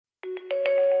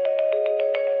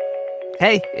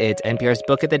Hey, it's NPR's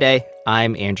Book of the Day.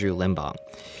 I'm Andrew Limbaum.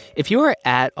 If you are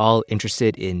at all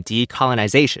interested in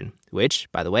decolonization, which,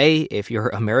 by the way, if you're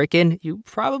American, you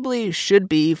probably should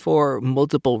be for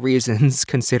multiple reasons,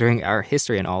 considering our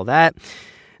history and all that,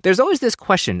 there's always this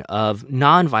question of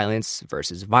nonviolence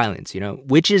versus violence.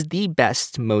 Which is the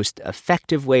best, most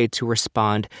effective way to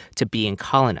respond to being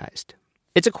colonized?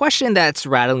 It's a question that's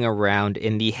rattling around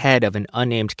in the head of an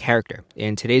unnamed character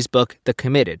in today's book, The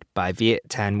Committed, by Viet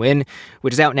Thanh Nguyen,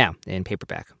 which is out now in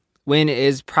paperback. Nguyen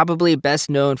is probably best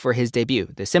known for his debut,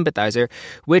 The Sympathizer,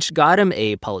 which got him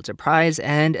a Pulitzer Prize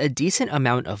and a decent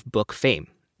amount of book fame.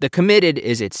 The Committed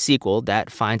is its sequel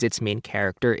that finds its main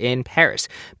character in Paris,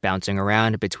 bouncing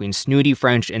around between snooty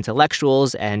French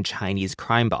intellectuals and Chinese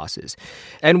crime bosses.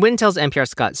 And Nguyen tells NPR's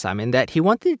Scott Simon that he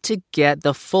wanted to get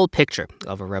the full picture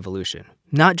of a revolution.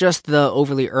 Not just the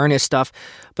overly earnest stuff,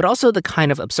 but also the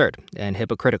kind of absurd and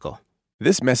hypocritical.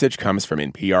 This message comes from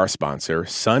NPR sponsor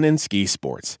Sun and Ski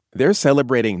Sports. They're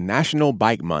celebrating National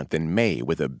Bike Month in May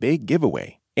with a big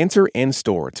giveaway. Enter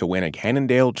in-store to win a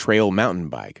Cannondale Trail mountain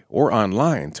bike or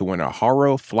online to win a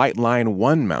Haro Flightline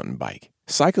 1 mountain bike.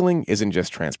 Cycling isn't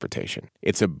just transportation.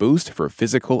 It's a boost for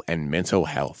physical and mental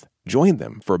health. Join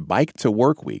them for Bike to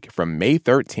Work Week from May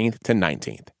 13th to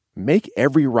 19th. Make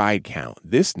every ride count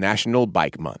this National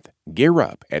Bike Month. Gear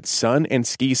up at Sun and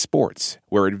Ski Sports,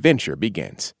 where adventure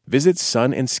begins. Visit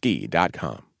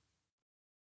sunandski.com.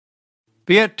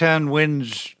 Viet Thanh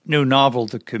Nguyen's new novel,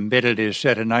 The Committed, is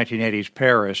set in 1980s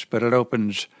Paris, but it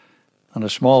opens on a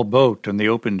small boat on the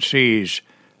open seas,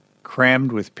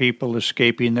 crammed with people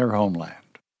escaping their homeland.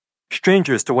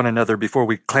 Strangers to one another before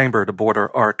we clambered aboard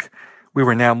our ark, we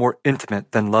were now more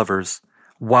intimate than lovers,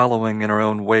 wallowing in our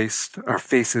own waste, our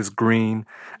faces green,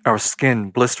 our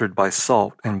skin blistered by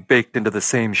salt and baked into the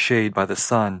same shade by the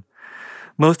sun.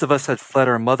 Most of us had fled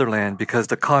our motherland because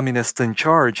the communists in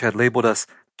charge had labeled us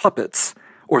puppets,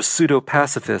 or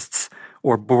pseudo-pacifists,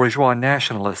 or bourgeois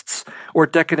nationalists, or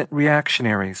decadent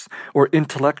reactionaries, or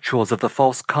intellectuals of the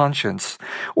false conscience,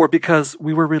 or because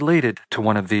we were related to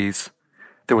one of these.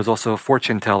 There was also a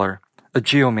fortune teller, a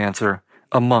geomancer,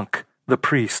 a monk, the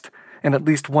priest, and at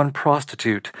least one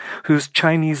prostitute, whose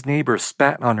Chinese neighbor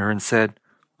spat on her and said,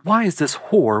 "Why is this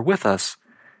whore with us?"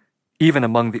 Even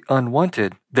among the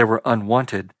unwanted, there were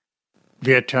unwanted.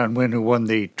 Viet Thanh Nguyen, who won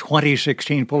the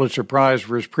 2016 Pulitzer Prize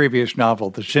for his previous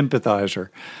novel, The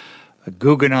Sympathizer, a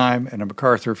Guggenheim and a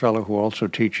MacArthur Fellow who also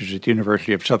teaches at the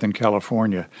University of Southern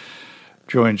California,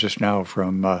 joins us now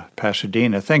from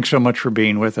Pasadena. Thanks so much for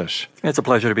being with us. It's a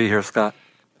pleasure to be here, Scott.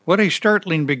 What a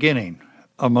startling beginning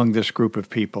among this group of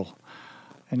people.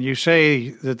 And you say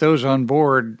that those on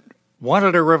board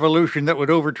wanted a revolution that would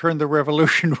overturn the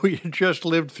revolution we had just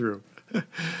lived through.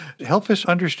 Help us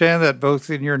understand that both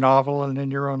in your novel and in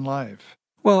your own life.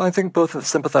 Well, I think both The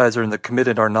Sympathizer and The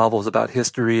Committed are novels about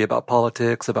history, about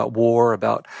politics, about war,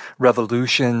 about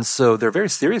revolutions. So they're very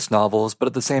serious novels, but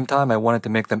at the same time, I wanted to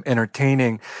make them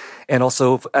entertaining and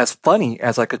also as funny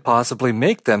as I could possibly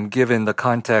make them, given the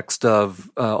context of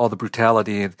all the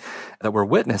brutality that we're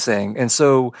witnessing. And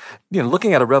so,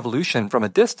 looking at a revolution from a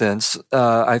distance,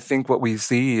 I think what we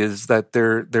see is that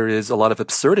there is a lot of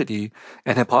absurdity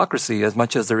and hypocrisy as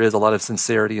much as there is a lot of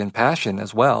sincerity and passion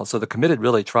as well. So The Committed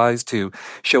really tries to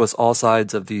show us all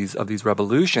sides of these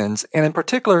revolutions. And in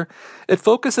particular, it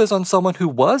focuses on someone who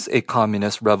was a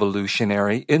communist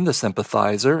revolutionary in The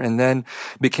Sympathizer and then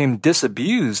became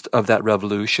disabused of that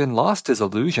revolution, lost his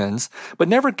illusions, but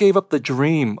never gave up the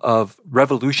dream of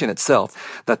revolution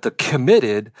itself, that the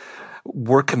committed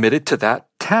were committed to that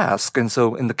task. And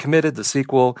so in The Committed, the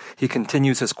sequel, he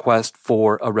continues his quest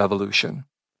for a revolution.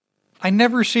 I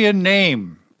never see a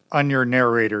name on your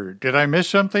narrator. Did I miss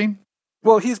something?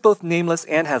 Well, he's both nameless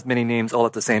and has many names all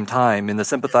at the same time. In The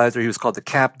Sympathizer, he was called the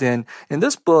Captain. In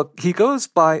this book, he goes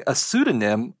by a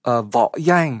pseudonym, Vo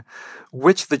Yang,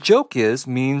 which the joke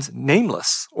means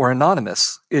nameless or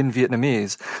anonymous in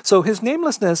Vietnamese. So his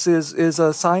namelessness is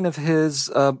a sign of his,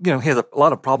 he has a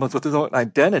lot of problems with his own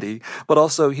identity, but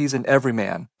also he's an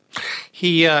everyman.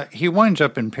 He winds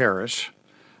up in Paris,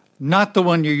 not the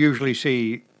one you usually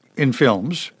see in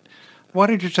films. Why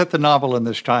did you set the novel in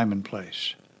this time and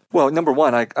place? Well, number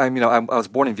one, I was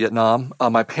born in Vietnam.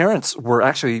 My parents were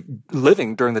actually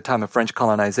living during the time of French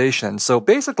colonization. So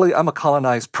basically, I'm a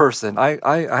colonized person. I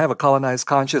have a colonized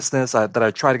consciousness that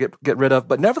I try to get rid of.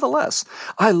 But nevertheless,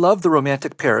 I love the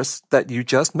romantic Paris that you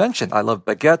just mentioned. I love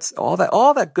baguettes, all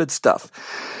that good stuff.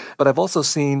 but I've also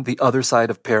seen the other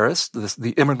side of Paris,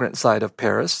 the immigrant side of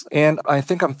Paris. And I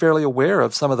think I'm fairly aware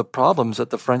of some of the problems that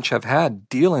the French have had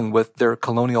dealing with their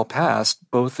colonial past,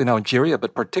 both in Algeria,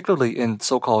 but particularly in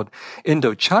so-called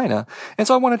Indochina. And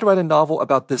so I wanted to write a novel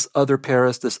about this other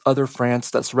Paris, this other France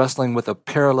that's wrestling with a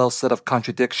parallel set of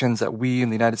contradictions that we in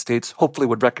the United States hopefully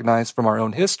would recognize from our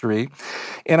own history.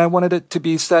 And I wanted it to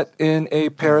be set in a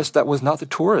Paris that was not the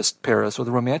tourist Paris or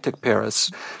the romantic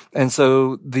Paris. And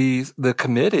so the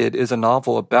Committed is a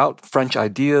novel about French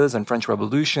ideas and French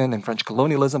Revolution and French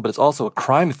colonialism, but it's also a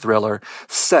crime thriller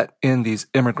set in these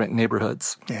immigrant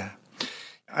neighborhoods. Yeah.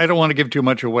 I don't want to give too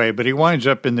much away, but he winds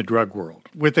up in the drug world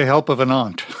with the help of an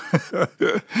aunt.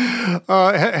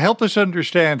 Help us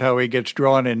understand how he gets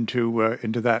drawn into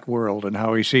that world and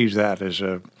how he sees that as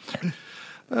a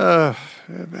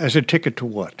ticket to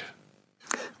what?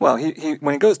 Well, he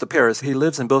when he goes to Paris, he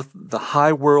lives in both the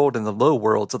high world and the low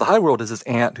world. So the high world is his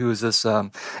aunt, who is this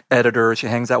editor. She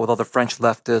hangs out with all the French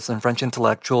leftists and French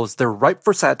intellectuals. They're ripe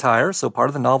for satire. So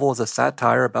part of the novel is a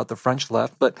satire about the French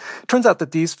left. But it turns out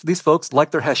that these folks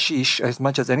like their hashish as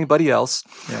much as anybody else.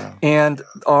 Yeah. And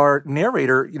our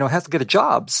narrator, has to get a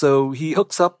job. So he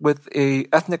hooks up with a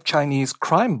ethnic Chinese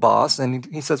crime boss, and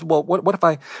he says, "Well, what if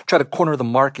I try to corner the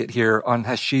market here on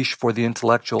hashish for the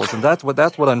intellectuals?" And that's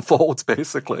what unfolds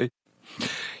basically.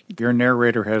 Your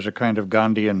narrator has a kind of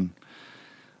Gandhian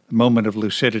moment of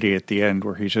lucidity at the end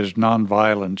where he says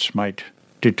nonviolence might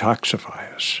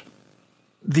detoxify us.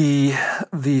 The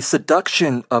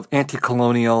seduction of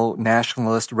anti-colonial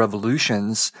nationalist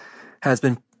revolutions has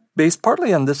been based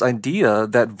partly on this idea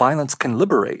that violence can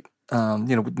liberate.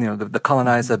 The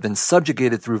colonized have been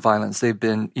subjugated through violence. They've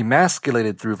been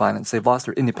emasculated through violence. They've lost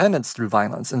their independence through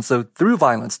violence. And so through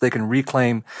violence, they can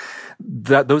reclaim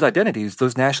those identities,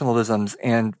 those nationalisms.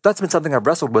 And that's been something I've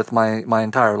wrestled with my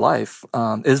entire life.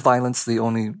 Is violence the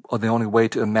only way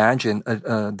to imagine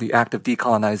the act of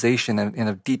decolonization and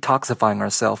of detoxifying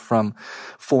ourselves from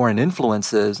foreign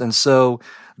influences? And so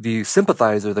the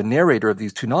sympathizer, the narrator of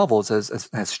these two novels,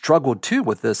 has struggled too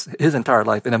with this his entire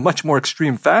life in a much more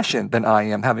extreme fashion than I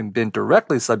am, having been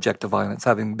directly subject to violence,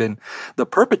 having been the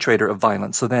perpetrator of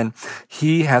violence. So then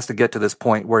he has to get to this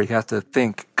point where he has to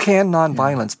think, can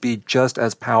nonviolence be just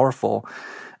as powerful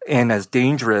and as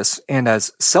dangerous and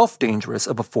as self-dangerous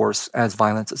of a force as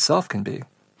violence itself can be?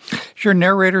 Is your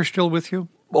narrator still with you?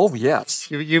 Oh,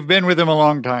 yes. You've been with him a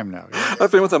long time now.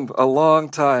 I've been with him a long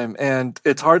time, and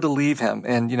it's hard to leave him.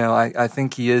 And, I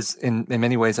think he is, in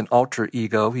many ways, an alter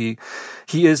ego. He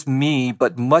is me,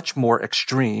 but much more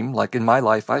extreme. Like in my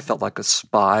life, I felt like a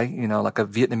spy, like a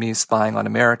Vietnamese spying on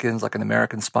Americans, like an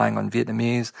American spying on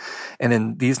Vietnamese. And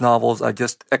in these novels, I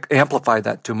just amplified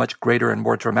that to a much greater and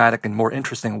more dramatic and more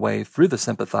interesting way through the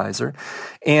sympathizer.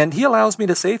 And he allows me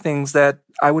to say things that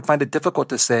I would find it difficult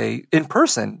to say in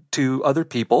person to other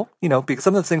people, because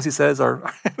some of the things he says are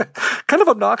kind of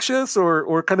obnoxious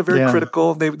or kind of very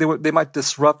critical. They might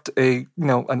disrupt a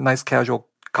nice casual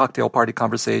cocktail party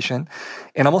conversation.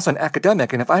 And I'm also an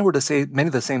academic. And if I were to say many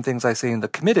of the same things I say in The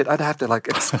Committed, I'd have to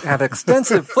have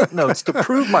extensive footnotes to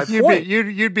prove my point.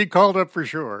 You'd be called up for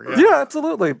sure. Yeah,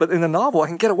 absolutely. But in the novel, I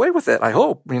can get away with it, I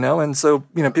hope, and so,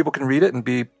 people can read it and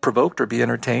be provoked or be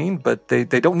entertained, but they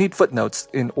don't need footnotes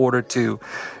in order to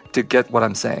get what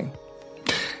I'm saying.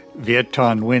 Viet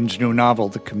Thanh Nguyen's new novel,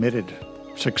 The Committed,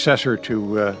 successor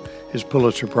to his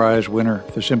Pulitzer Prize winner,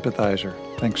 The Sympathizer.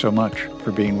 Thanks so much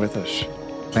for being with us.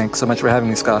 Thanks so much for having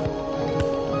me, Scott.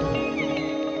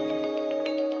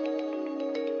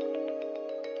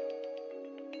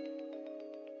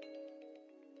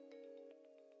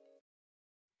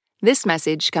 This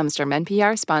message comes from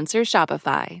NPR sponsor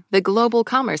Shopify, the global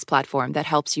commerce platform that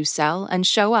helps you sell and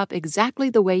show up exactly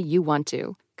the way you want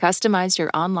to. Customize your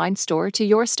online store to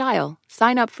your style.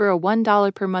 Sign up for a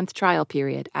 $1 per month trial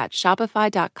period at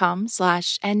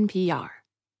shopify.com/NPR.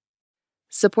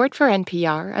 Support for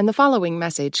NPR and the following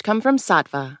message come from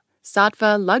Sattva.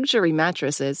 Sattva luxury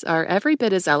mattresses are every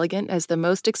bit as elegant as the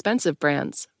most expensive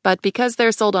brands, but because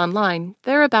they're sold online,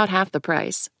 they're about half the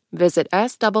price. Visit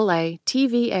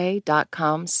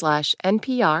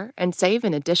SAATVA.com/NPR and save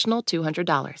an additional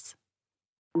 $200.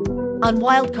 On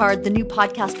Wildcard, the new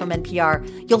podcast from NPR,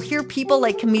 you'll hear people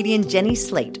like comedian Jenny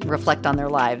Slate reflect on their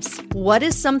lives. What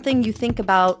is something you think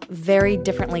about very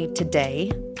differently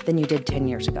today than you did 10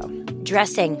 years ago?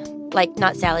 Dressing, like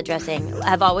not salad dressing.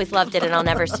 I've always loved it and I'll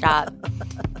never stop.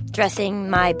 Dressing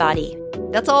my body.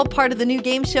 That's all part of the new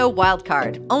game show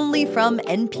Wildcard, only from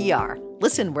NPR.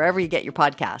 Listen wherever you get your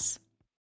podcasts.